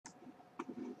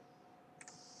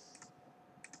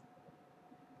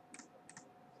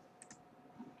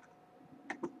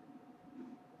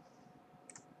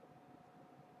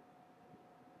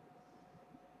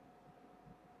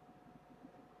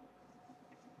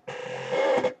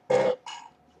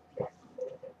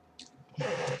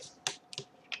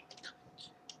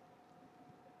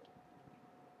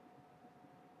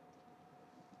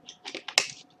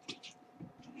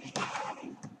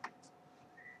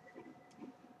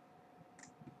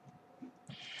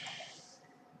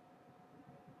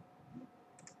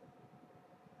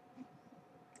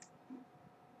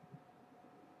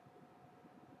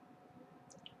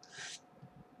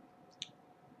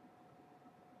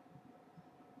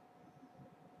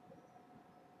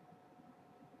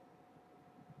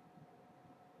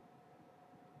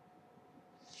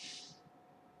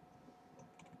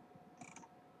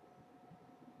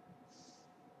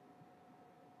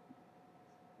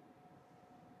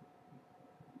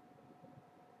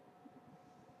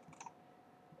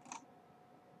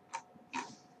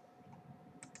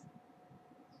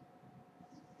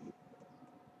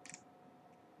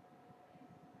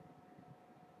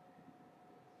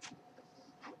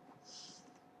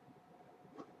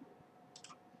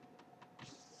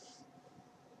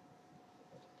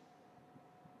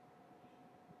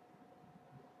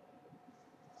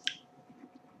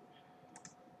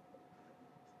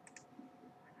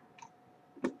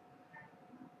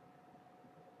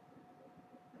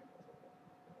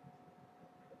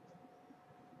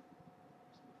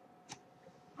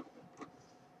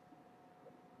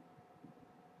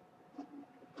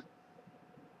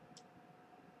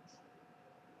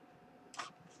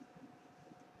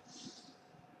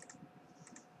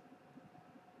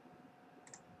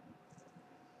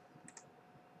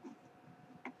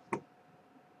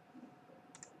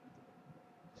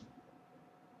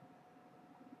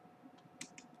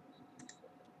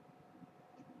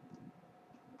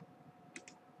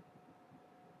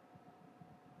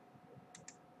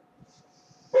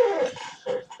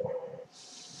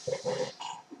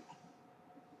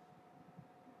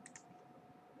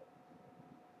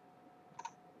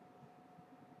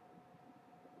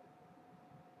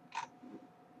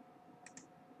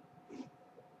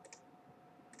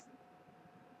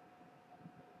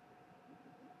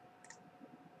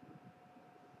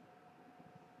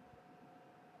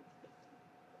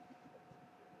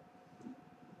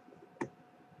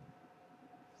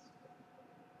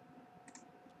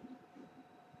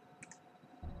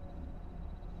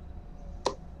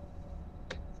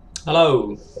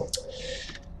Hello.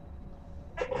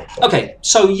 Okay,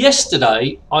 so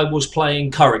yesterday I was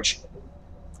playing Courage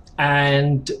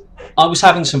and I was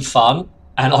having some fun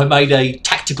and I made a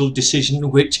tactical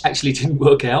decision which actually didn't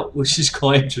work out, which is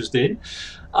quite interesting.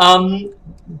 Um,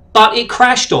 but it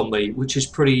crashed on me, which is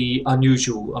pretty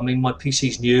unusual. I mean, my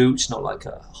PC's new, it's not like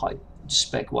a high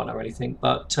spec one or anything,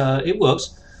 but it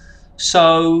works.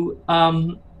 So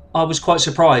I was quite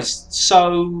surprised.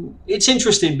 So it's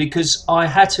interesting because I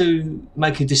had to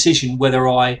make a decision whether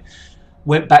I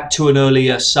went back to an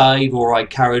earlier save or I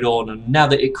carried on, and now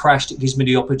that it crashed it gives me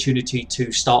the opportunity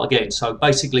to start again. So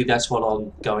basically that's what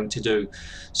I'm going to do.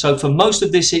 So for most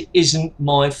of this it isn't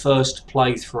my first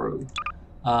playthrough.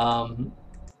 Um,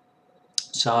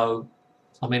 so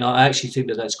I mean, I actually think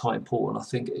that that's quite important. I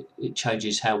think it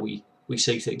changes how we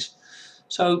see things.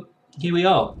 So here we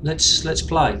are. Let's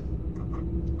play.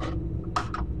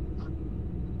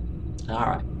 All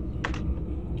right.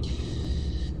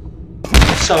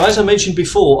 So as I mentioned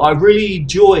before, I really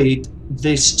enjoyed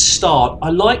this start. I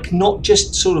like not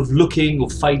just sort of looking or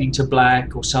fading to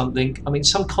black or something. I mean,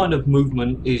 some kind of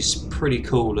movement is pretty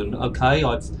cool. And okay,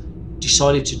 I've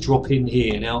decided to drop in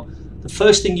here. Now, the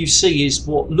first thing you see is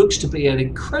what looks to be an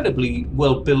incredibly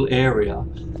well-built area.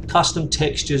 Custom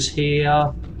textures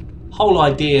here. Whole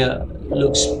idea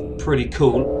looks pretty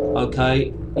cool.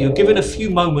 Okay, you're given a few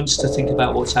moments to think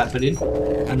about what's happening,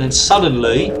 and then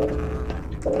suddenly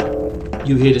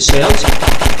you hear the sounds.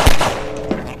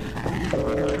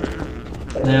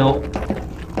 Now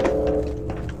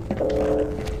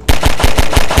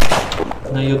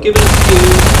you're given a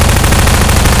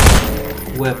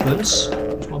few weapons.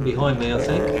 There's one behind me, I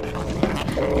think.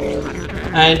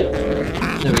 And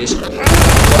there he is.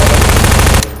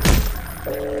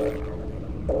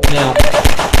 Now,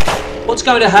 what's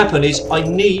going to happen is I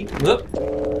need... Whoop,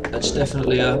 that's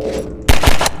definitely a...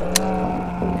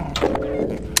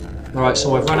 Alright,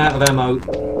 so I've run out of ammo.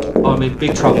 I'm in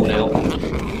big trouble now.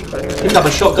 Pick up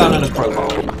a shotgun and a crowbar.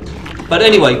 But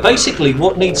anyway, basically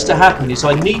what needs to happen is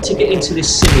I need to get into this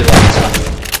simulator.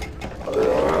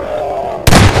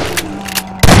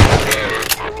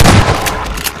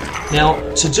 Now,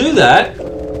 to do that,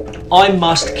 I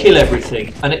must kill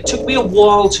everything. And it took me a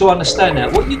while to understand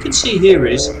that. What you can see here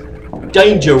is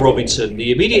Danger Robinson.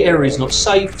 The immediate area is not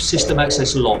safe. System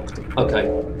access locked. Okay.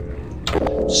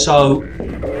 So,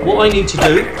 what I need to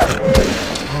do,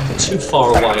 I'm too far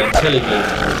away, I'm telling you,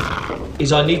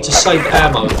 is I need to save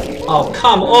ammo. Oh,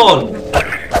 come on!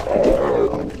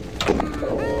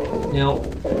 Now,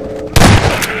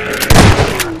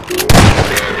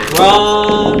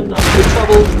 run! I'm in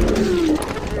trouble.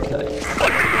 Okay.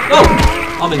 Oh!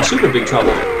 I'm in super big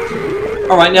trouble.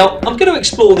 Alright, now, I'm going to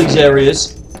explore these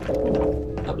areas.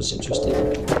 That was interesting.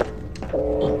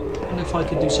 Oh, I wonder if I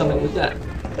could do something with that.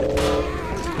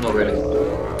 Not really.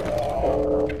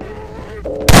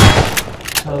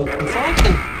 So if I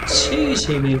can tease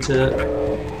him into...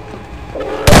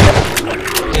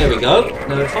 There we go.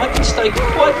 Now if I can stay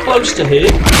quite close to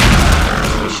him,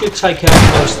 we should take out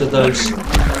most of those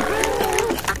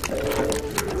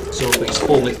zombies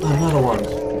for me. Oh, another one.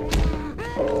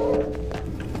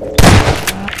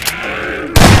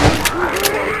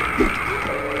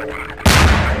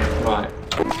 Right.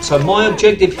 So my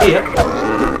objective here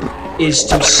is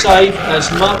to save as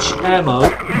much ammo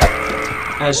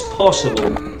as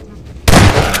possible,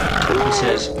 he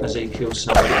says as he kills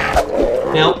somebody.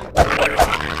 Now,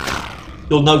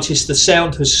 you'll notice the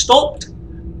sound has stopped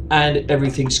and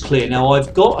everything's clear. Now,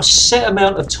 I've got a set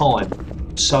amount of time,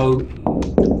 so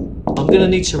I'm going to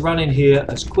need to run in here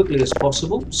as quickly as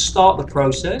possible, start the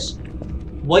process,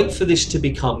 wait for this to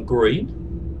become green,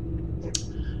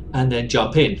 and then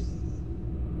jump in.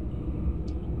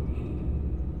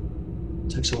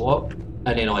 Takes a while,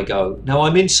 and in I go. Now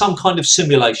I'm in some kind of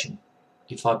simulation.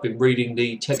 If I've been reading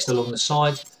the text along the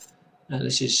side, and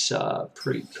this is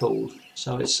pretty cool.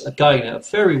 So it's again a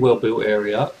very well built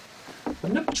area.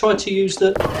 I've never tried to use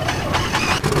the...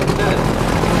 Okay.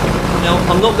 Now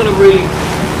I'm not going to really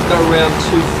go around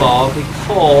too far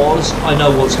because I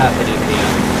know what's happening here,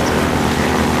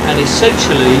 and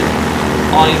essentially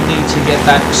I need to get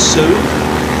back soon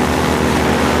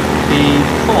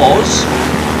because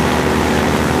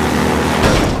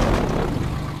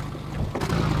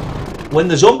when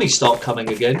the zombies start coming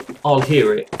again, I'll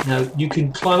hear it. Now, you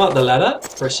can climb up the ladder,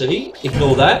 press E,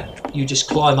 ignore that. You just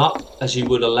climb up as you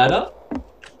would a ladder.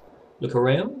 Look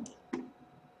around.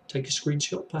 Take a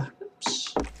screenshot,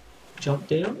 perhaps. Jump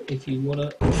down if you want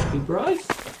to be brave.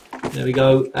 There we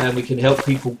go. And we can help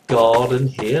people garden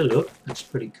here. Look, that's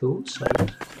pretty cool. So,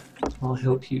 I'll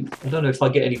help you. I don't know if I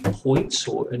get any points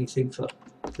or anything for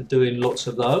doing lots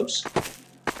of those.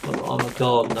 I'm a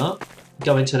gardener.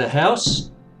 Go into the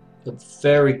house. A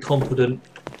very competent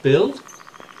build.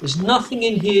 There's nothing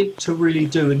in here to really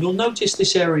do, and you'll notice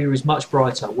this area is much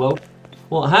brighter. Well,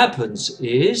 what happens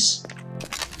is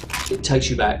it takes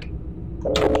you back.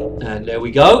 And there we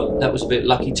go. That was a bit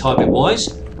lucky timing wise,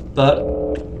 but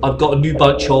I've got a new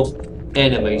bunch of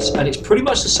enemies, and it's pretty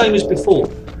much the same as before.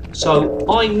 So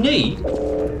I need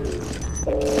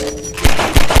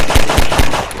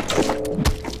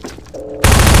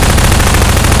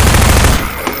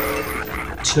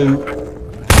to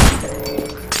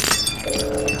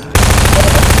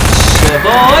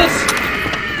survive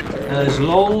as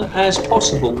long as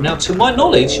possible. Now, to my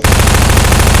knowledge,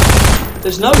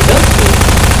 there's no health here.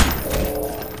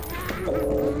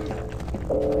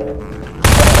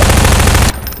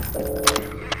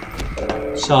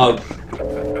 So,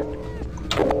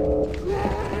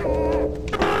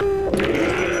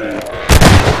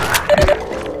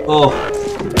 oh,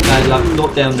 bad luck,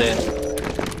 not down there.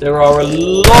 There are a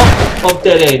lot of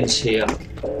dead ends here.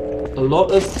 A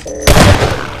lot of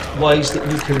ways that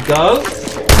you can go.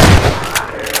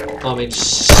 I'm in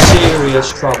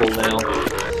serious trouble now.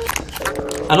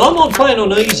 And I'm not playing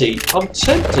on easy. I'm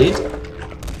tempted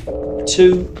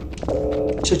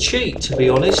to cheat, to be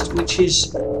honest, which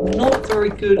is not very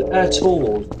good at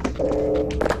all.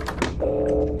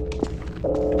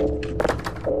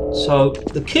 So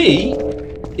the key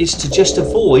is to just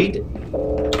avoid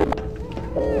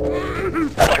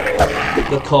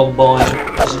the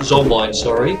zombine,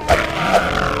 sorry.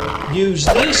 Use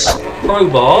this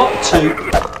crowbar to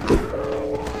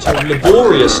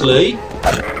laboriously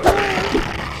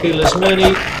kill as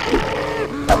many.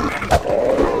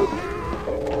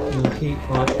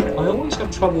 I always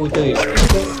have trouble with these.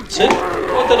 See?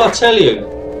 What did I tell you?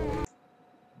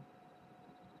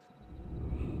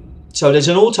 So there's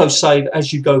an autosave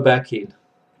as you go back in.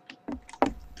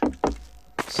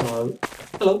 So,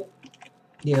 hello.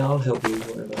 Yeah, I'll help you,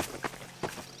 whatever.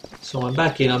 So I'm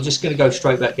back in. I'm just going to go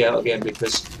straight back out again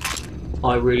because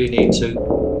I really need to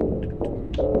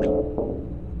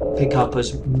pick up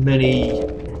as many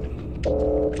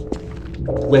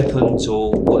weapons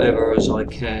or whatever as I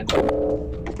can.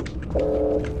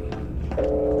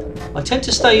 I tend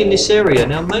to stay in this area.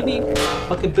 Now maybe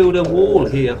I could build a wall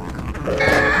here.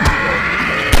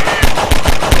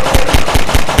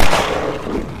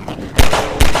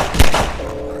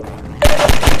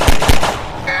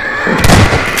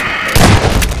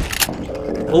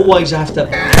 Always have to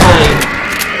aim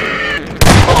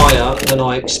higher than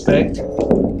I expect.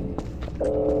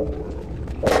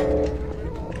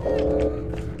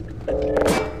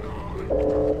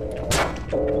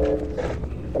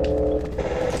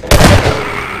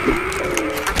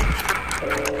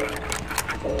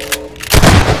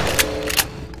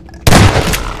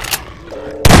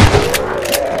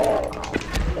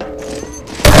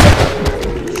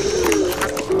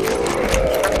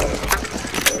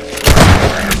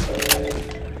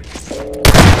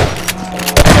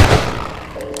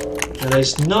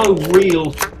 There's no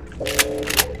real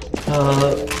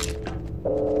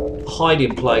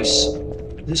hiding place.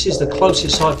 This is the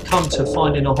closest I've come to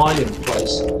finding a hiding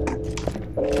place.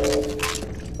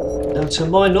 Now, to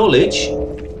my knowledge,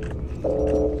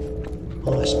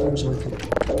 I suppose I could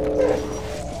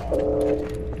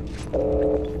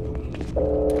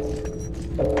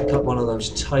pick up one of those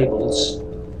tables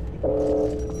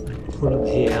and put them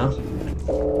here.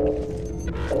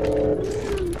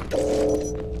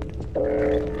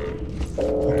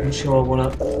 I'm sure I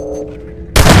want to...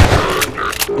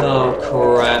 Oh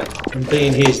crap, and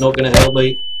being here is not going to help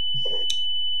me.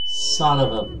 Son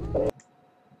of a...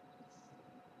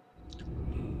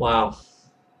 Wow.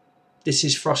 This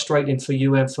is frustrating for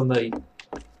you and for me.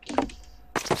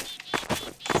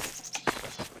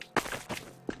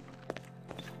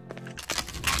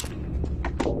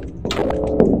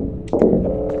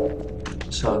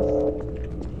 So,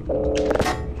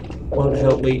 won't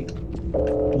help me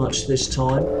much this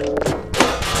time.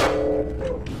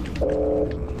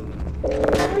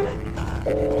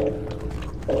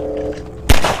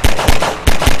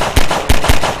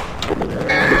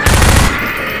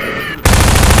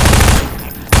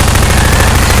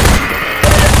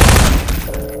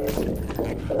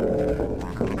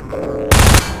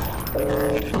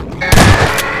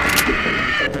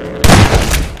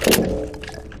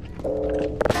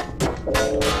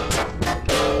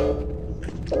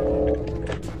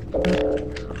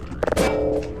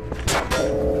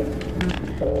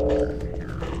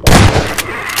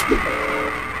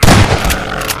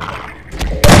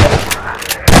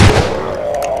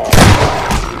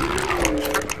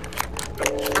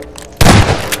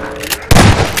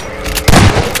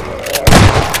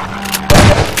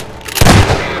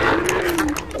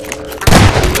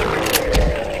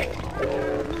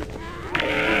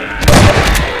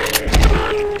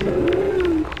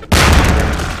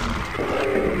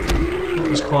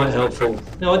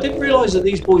 helpful. Now, I didn't realise that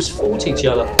these boys fought each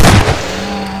other.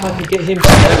 If I can get him to...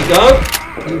 There we go.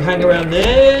 You hang around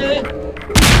there.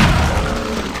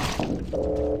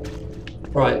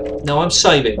 Right, now I'm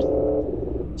saving.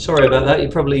 Sorry about that. You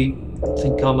probably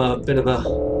think I'm a bit of a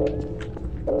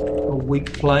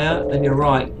weak player, and you're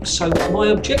right. So my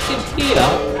objective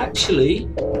here, actually,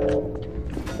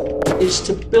 is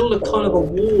to build a kind of a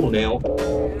wall now.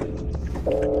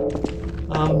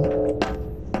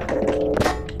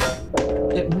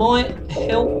 It might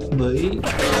help me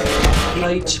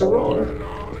later on.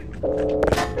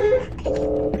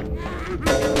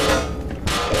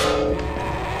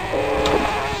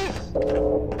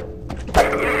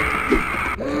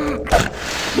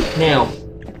 Now,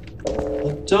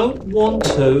 I don't want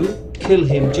to kill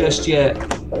him just yet.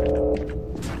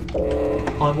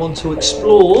 I want to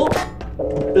explore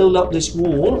and build up this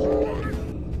wall.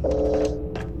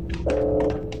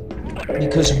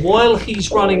 Because while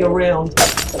he's running around,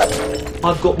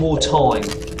 I've got more time.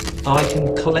 I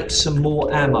can collect some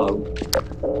more ammo.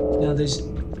 Now there's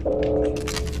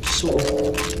sort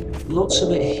of lots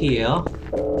of it here.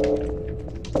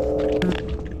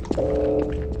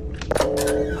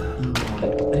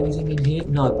 Right, anything in here?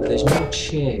 No, but there's more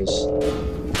chairs.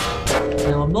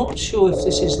 Now I'm not sure if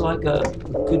this is like a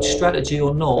good strategy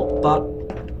or not, but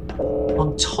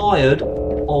I'm tired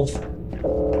of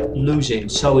losing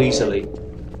so easily.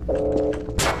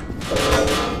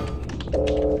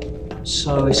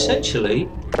 So essentially,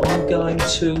 I'm going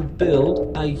to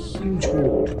build a huge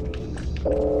wall.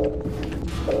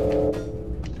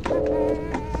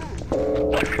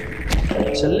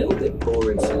 It's a little bit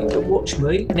boring for you to watch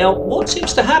me. Now, what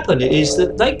seems to happen is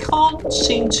that they can't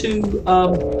seem to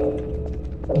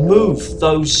move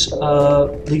those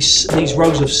these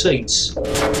rows of seats.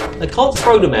 They can't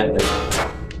throw them at me.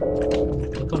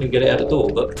 I can't even get it out the door,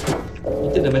 but I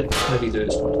didn't maybe do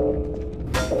this one.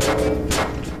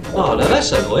 Oh, now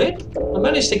that's annoying. I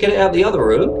managed to get it out the other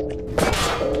room,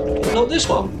 but not this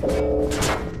one.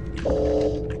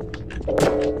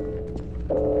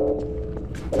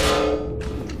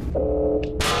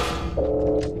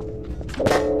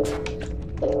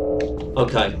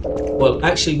 Okay, well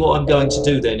actually what I'm going to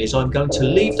do then is I'm going to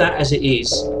leave that as it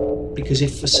is, because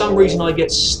if for some reason I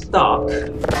get stuck,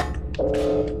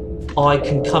 I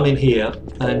can come in here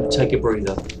and take a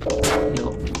breather.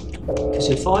 Because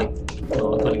if I...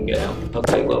 Oh, I can't even get out.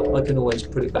 Okay, well, I can always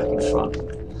put it back in front.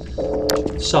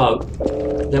 So,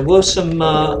 there were some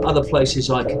other places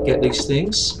I could get these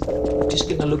things. Just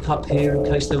going to look up here in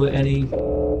case there were any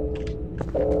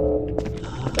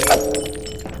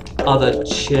other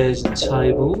chairs and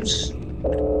tables.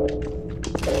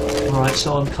 Alright,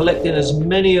 so I'm collecting as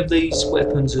many of these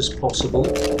weapons as possible.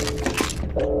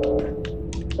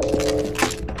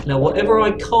 Now, whatever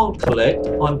I can't collect,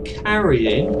 I'm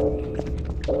carrying.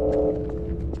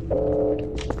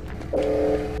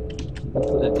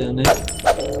 Put that down there.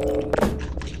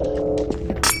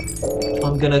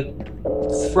 I'm going to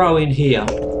throw in here.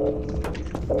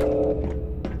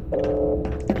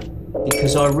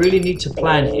 Because I really need to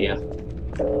plan here.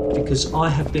 Because I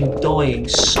have been dying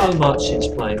so much since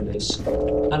playing this.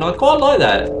 And I quite like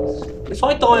that. If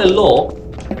I die a lot,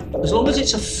 as long as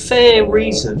it's a fair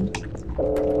reason,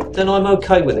 then I'm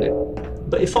okay with it.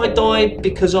 But if I die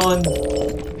because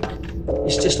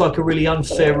it's just like a really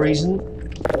unfair reason,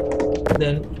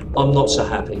 then I'm not so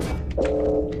happy.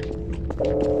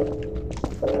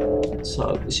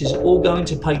 So this is all going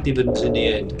to pay dividends in the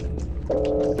end.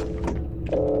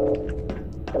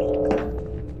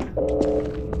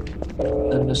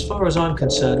 And as far as I'm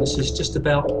concerned, this is just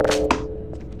about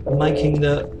making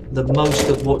the most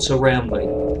of what's around me.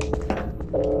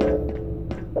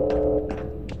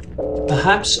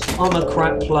 Perhaps I'm a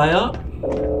crap player,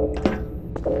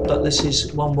 but this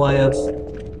is one way of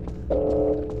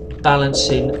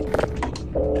balancing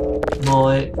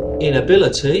my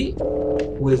inability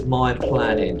with my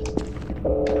planning.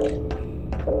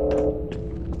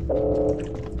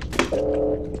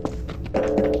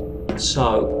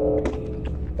 So,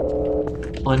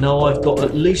 I know I've got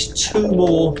at least 2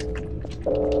 more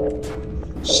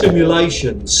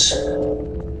simulations,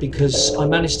 because I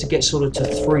managed to get sort of to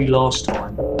 3 last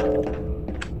time.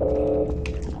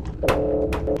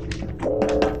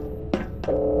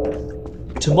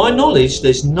 To my knowledge,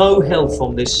 there's no health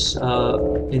on this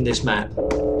in this map,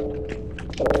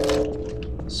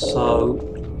 so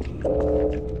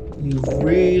you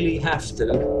really have to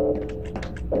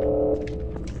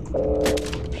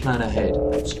plan ahead.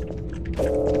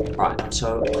 Right,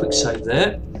 so a quick save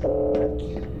there.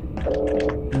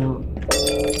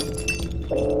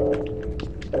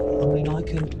 I mean, I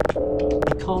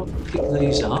can't pick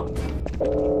these up.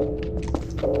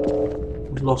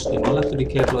 I've lost him. I'll have to be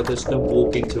careful I just don't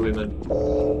walk into him and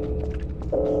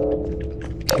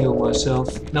kill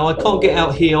myself. Now I can't get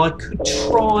out here. I could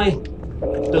try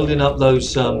building up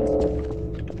those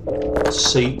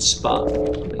seats, but I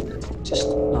mean, just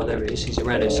oh, there he is. He's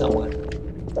around here somewhere.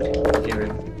 I hear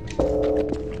him.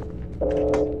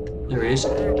 There he is.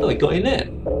 Oh, he got in there.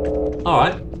 All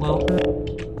right. Well,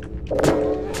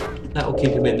 that'll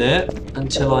keep him in there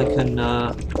until I can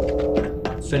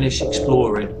finish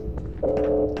exploring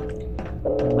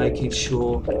and making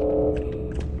sure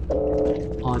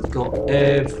I've got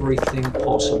everything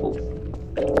possible.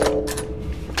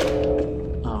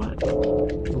 Alright,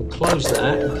 we'll close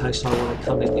that in case I want to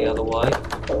come in the other way.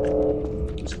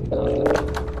 Because we know that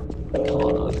we can't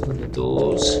open the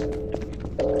doors.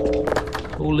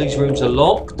 All these rooms are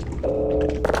locked.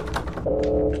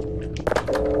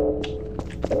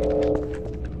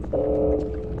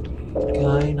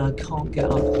 Again, I can't get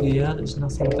up here. There's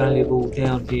nothing valuable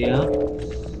down here.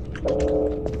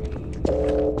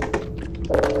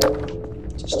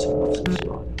 Just turn off these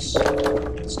lights.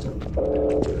 Let's do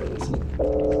everything.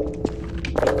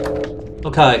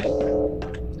 Okay.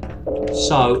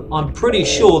 So, I'm pretty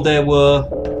sure there were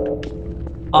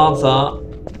other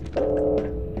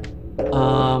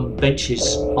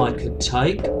benches I could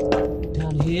take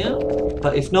down here.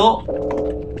 But if not,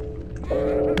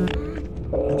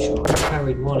 I'm sure I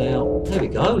carried one out. There we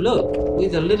go, look.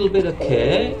 With a little bit of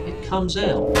care, it comes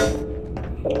out.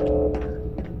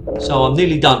 So I'm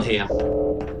nearly done here.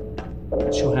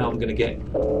 Not sure how I'm going to get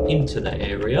into that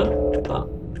area, but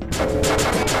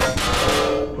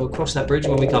we'll cross that bridge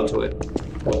when we come to it.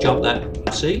 We'll jump that,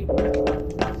 see?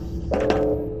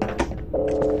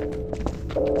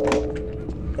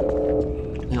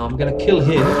 Now I'm going to kill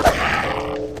him.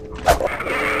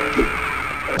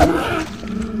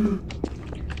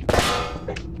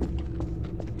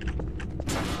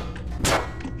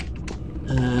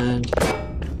 And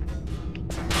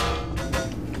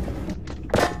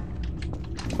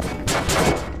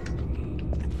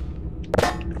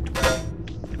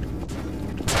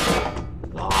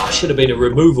I should have been a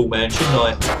removal man, shouldn't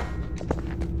I?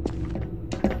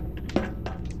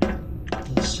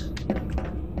 There's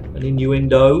an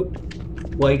innuendo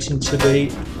waiting to be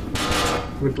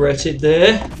regretted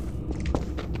there.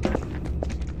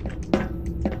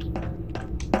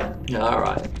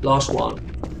 Alright, last one.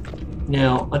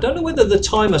 Now, I don't know whether the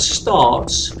timer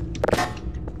starts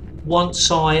once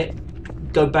I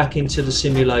go back into the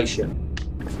simulation.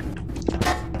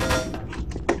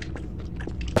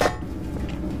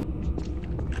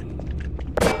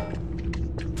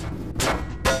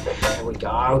 There we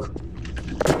go.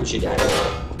 Push it down.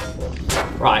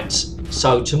 Right,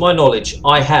 so to my knowledge,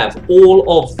 I have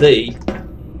all of the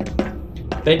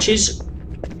benches.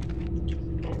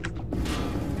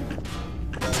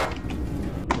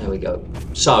 There we go.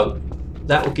 So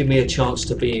that will give me a chance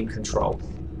to be in control.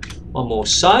 One more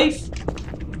save,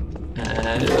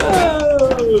 and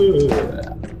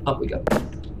up we go.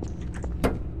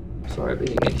 Sorry,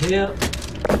 everything in here.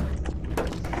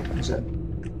 There's a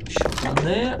shotgun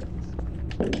there.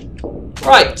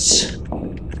 Right, here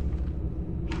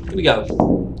we go.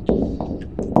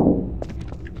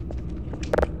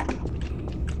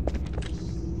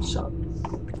 So,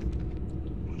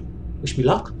 wish me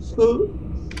luck.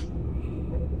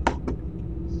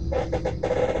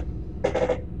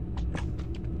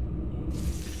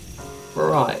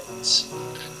 Right,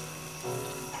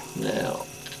 now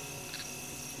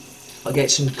I get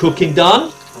some cooking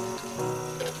done.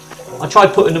 I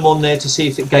tried putting them on there to see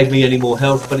if it gave me any more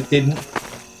health, but it didn't.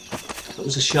 That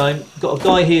was a shame. Got a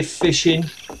guy here fishing.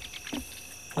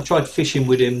 I tried fishing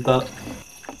with him, but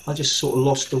I just sort of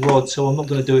lost the rod, so I'm not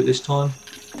going to do it this time.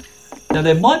 Now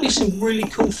there might be some really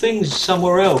cool things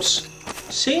somewhere else.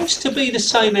 Seems to be the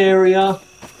same area.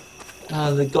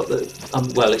 They've got the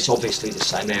well, it's obviously the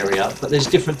same area, but there's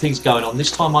different things going on. This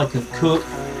time I can cook.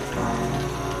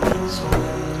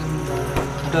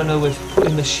 I don't know if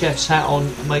putting the chef's hat on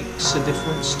makes a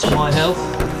difference to my health.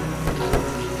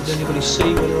 Did anybody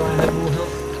see whether I had more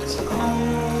health?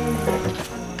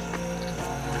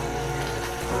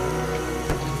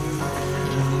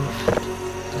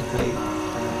 Okay.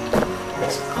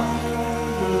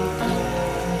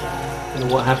 Don't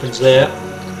know what happens there.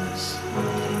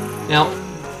 Now,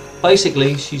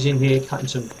 basically, she's in here cutting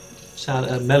some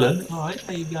salad, melon. All right,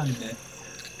 how you going there?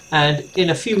 And in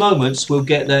a few moments, we'll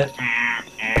get there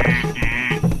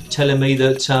telling me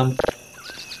that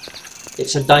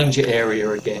it's a danger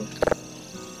area again.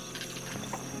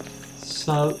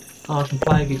 So I can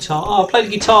play a guitar. Oh, I played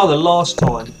the guitar the last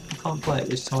time. I can't play it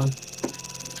this time.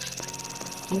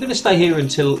 I'm going to stay here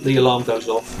until the alarm goes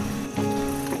off.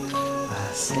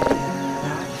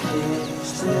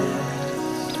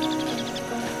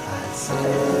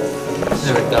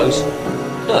 There it goes.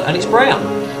 Look, and it's brown.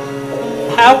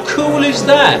 How cool is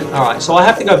that? Alright, so I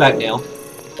have to go back now.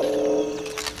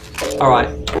 Alright,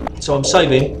 so I'm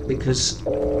saving because...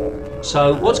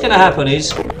 So what's going to happen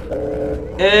is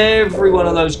every one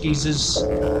of those geezers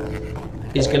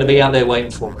is going to be out there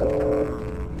waiting for me.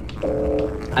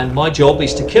 And my job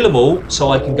is to kill them all so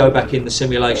I can go back in the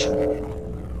simulation.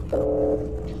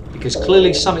 Because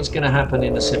clearly something's going to happen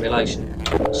in the simulation.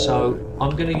 So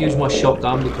I'm going to use my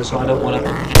shotgun because I don't want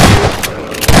to...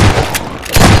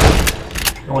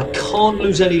 No, I can't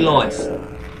lose any life.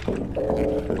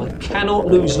 I cannot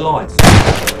lose life.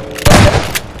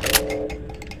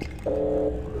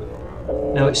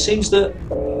 Now it seems that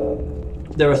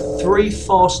there are 3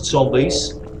 fast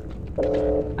zombies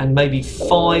and maybe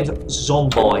 5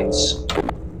 zombies.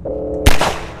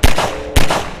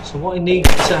 So what I need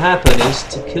to happen is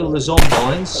to kill the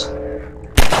zombies.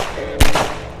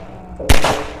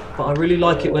 But I really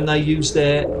like it when they use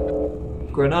their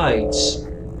grenades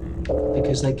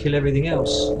because they kill everything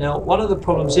else. Now one of the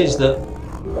problems is that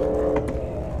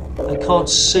they can't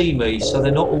see me, so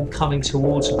they're not all coming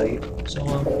towards me. So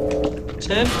I'm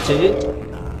tempted,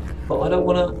 but I don't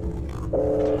want to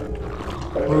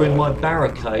ruin my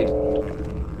barricade.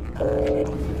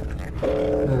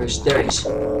 There it is.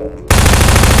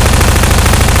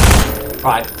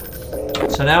 Right,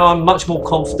 so now I'm much more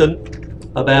confident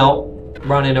about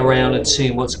running around and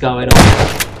seeing what's going on.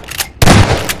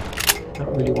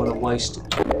 Don't really want to waste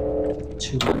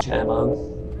too much ammo.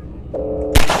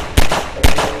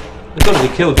 They've got to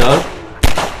be killed though.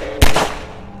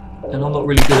 And I'm not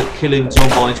really good at killing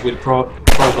zombies with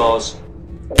crowbars.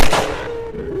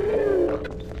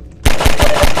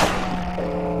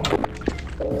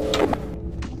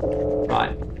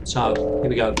 Right, so here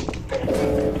we go.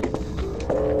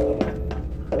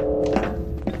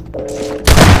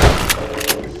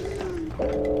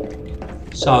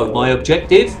 So my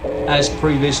objective, as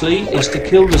previously, is to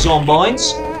kill the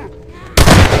zombies.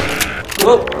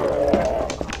 Whoa.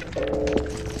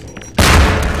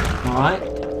 Alright.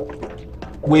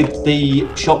 With the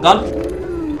shotgun.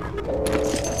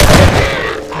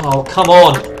 Oh, come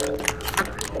on.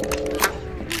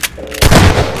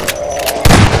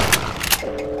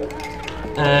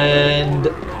 And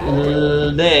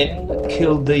then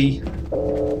kill the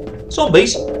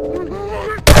zombies.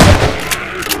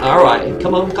 Alright,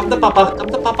 come on, come to Papa, come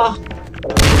to Papa.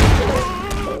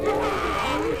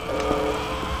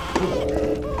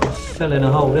 I fell in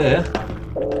a hole there.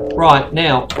 Right,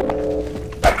 now,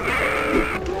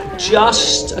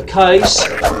 just a case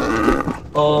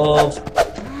of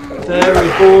very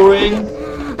boring,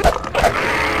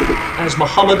 as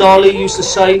Muhammad Ali used to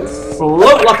say,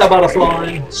 float like a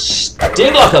butterfly,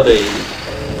 sting like a bee.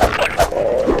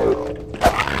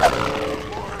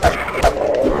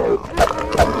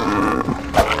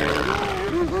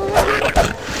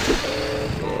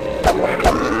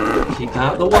 Keep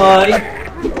out the way.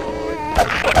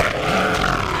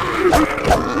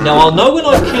 Now I'll know when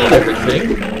I've killed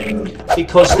everything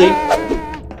because the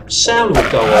sound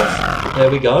will go off. There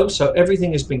we go, so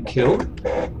everything has been killed.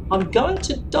 I'm going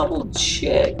to double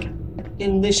check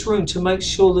in this room to make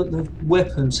sure that the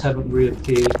weapons haven't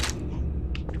reappeared.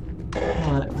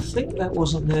 Right, I think that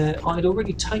wasn't there. I'd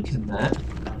already taken that.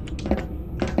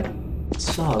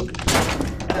 So,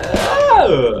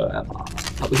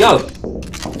 up we go.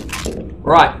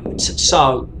 Right,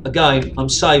 so again, I'm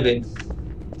saving.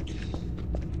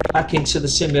 Back into the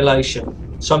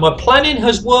simulation. So my planning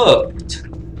has worked.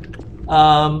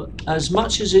 As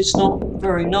much as it's not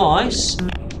very nice, I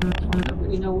don't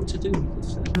really know what to do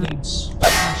if that needs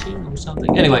smashing or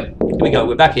something. Anyway, here we go,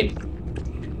 we're back in.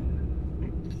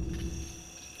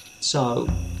 So,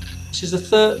 this is the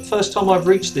first time I've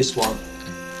reached this one.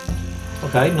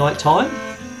 Okay, night time.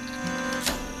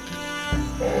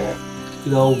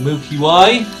 Good old Milky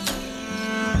Way.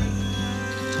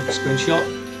 Take a screenshot.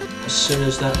 As soon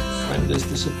as that friend has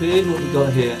disappeared, what have we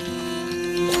got here?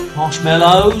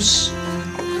 Marshmallows.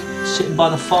 Sitting by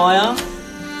the fire.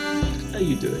 How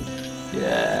you doing?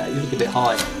 Yeah, you look a bit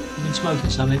high. You've been smoking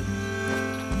something.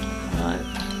 Right.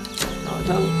 No, I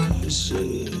don't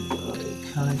see.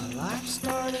 Okay.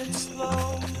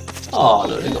 Oh,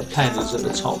 look, they've got candles at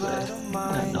the top there.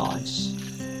 They're nice.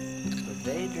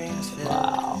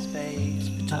 Wow.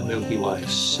 That Milky Way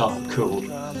is so cool.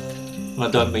 And I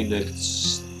don't mean the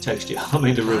texture, I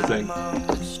mean the real thing.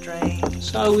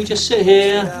 So we just sit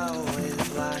here.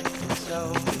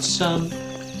 It's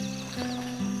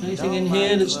anything in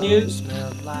here that's new?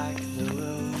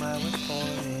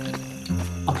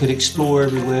 I could explore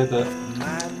everywhere, but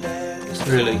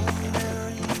really,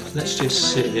 let's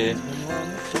just sit here,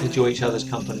 enjoy each other's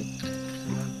company.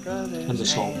 and the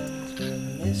song.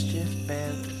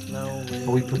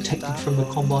 Are we protected from the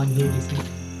Combine here, do you think?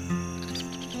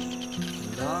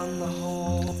 And on the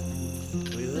whole,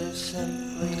 we live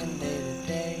simply in day to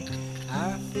day.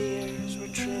 Our fears were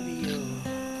trivial,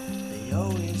 they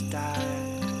always died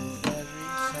with every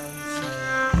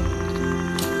sunset.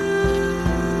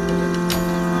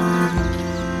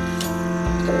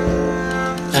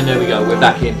 And there we go, we're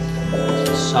back in.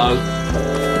 So,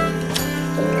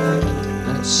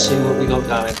 let's see what we got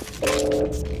going.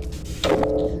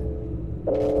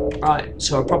 Right,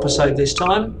 so a proper save this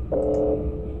time.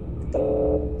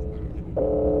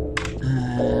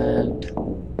 And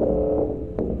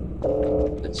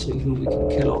let's see who we can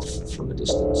kill off from a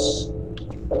distance.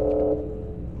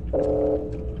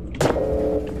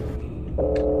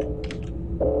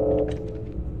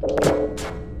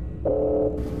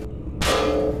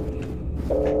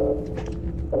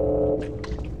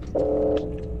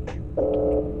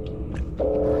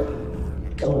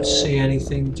 Can't see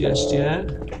anything just yet.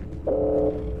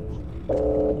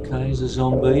 Okay, he's a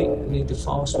zombie. We need the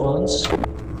fast ones.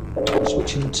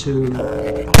 Switching to...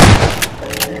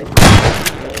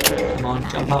 Come on,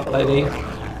 jump up, lady.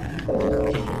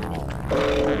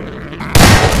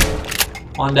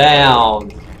 One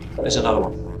down. There's another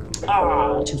one.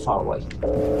 Ah, too far away.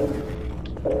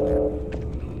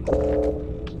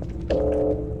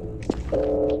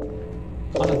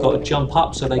 Kind of got to jump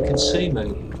up so they can see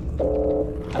me.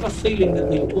 I have a feeling that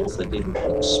the author didn't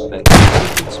expect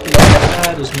people to be as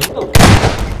bad as me. Oh.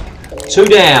 Two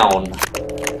down.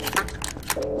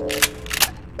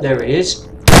 There he is.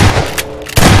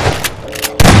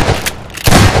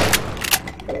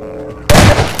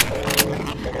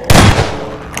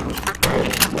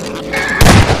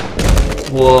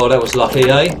 Whoa, that was lucky,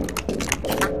 eh?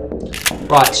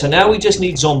 Right, so now we just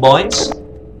need zombines.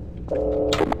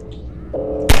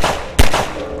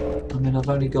 I've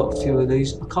only got a few of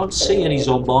these. I can't see any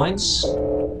zombines.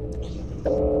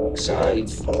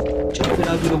 Save. Jumping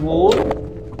over the wall.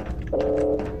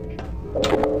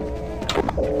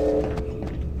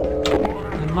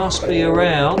 They must be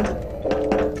around.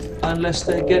 Unless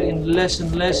they're getting less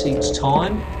and less each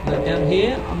time. They're down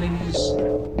here. I mean,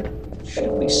 there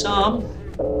should be some.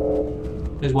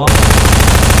 There's one.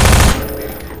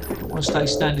 Don't want to stay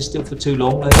standing still for too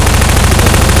long.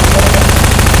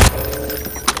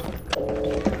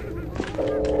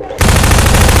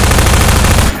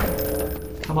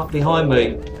 Come up behind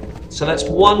me. So that's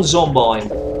one zombine.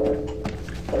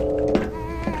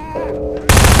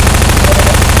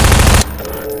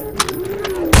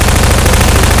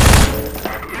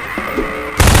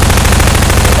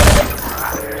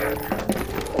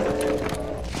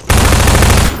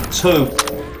 Two.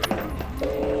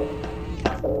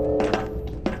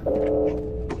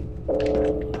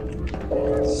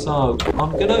 So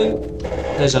I'm gonna...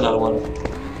 There's another one.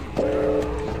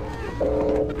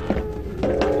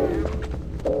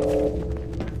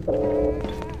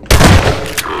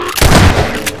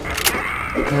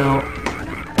 Now,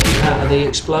 out of the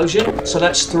explosion, so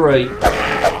that's three.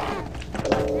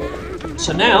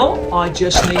 So now I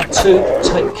just need to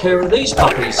take care of these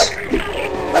puppies.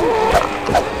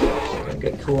 Don't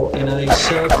get caught in a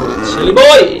circle, silly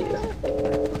boy!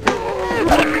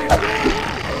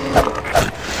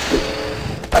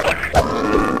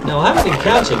 Now I haven't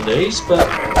encountered these, but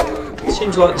it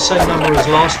seems like the same number as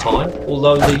last time,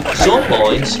 although the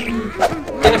zombies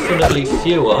definitely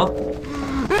fewer.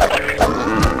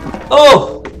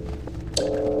 Oh!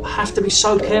 I have to be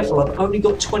so careful. I've only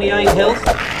got 28 health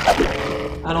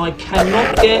and I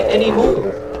cannot get any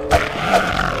more.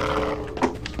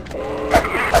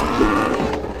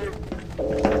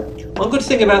 One good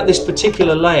thing about this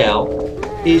particular layout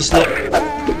is that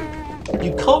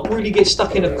you can't really get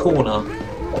stuck in a corner.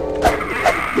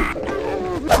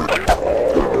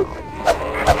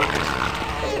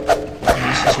 And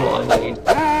this is what I need.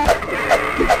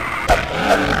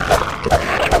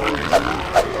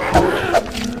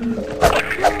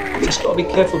 Just got to be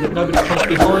careful that nobody comes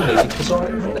behind me because I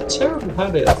have a terrible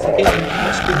habit of forgetting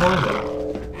what's behind me.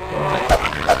 Right.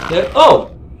 Yeah. Oh!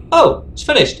 Oh! It's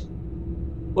finished.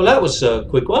 Well, that was a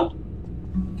quick one.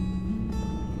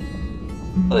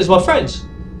 Oh, there's my friends.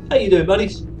 How you doing,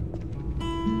 buddies?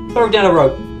 Throw down a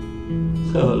rope.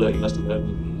 Oh, look, you must have heard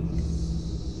me.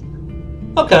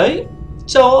 Okay,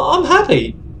 so I'm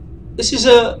happy. This is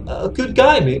a good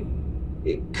game.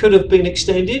 It could have been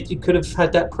extended. You could have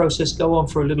had that process go on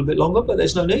for a little bit longer, but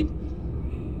there's no need.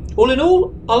 All in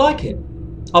all, I like it.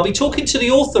 I'll be talking to the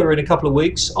author in a couple of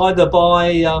weeks, either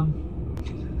by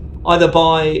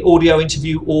audio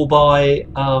interview or by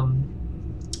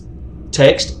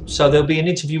text. So there'll be an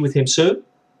interview with him soon.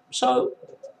 So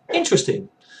Interesting.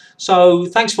 So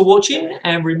thanks for watching,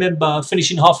 and remember,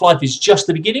 finishing Half-Life is just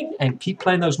the beginning, and keep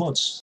playing those mods.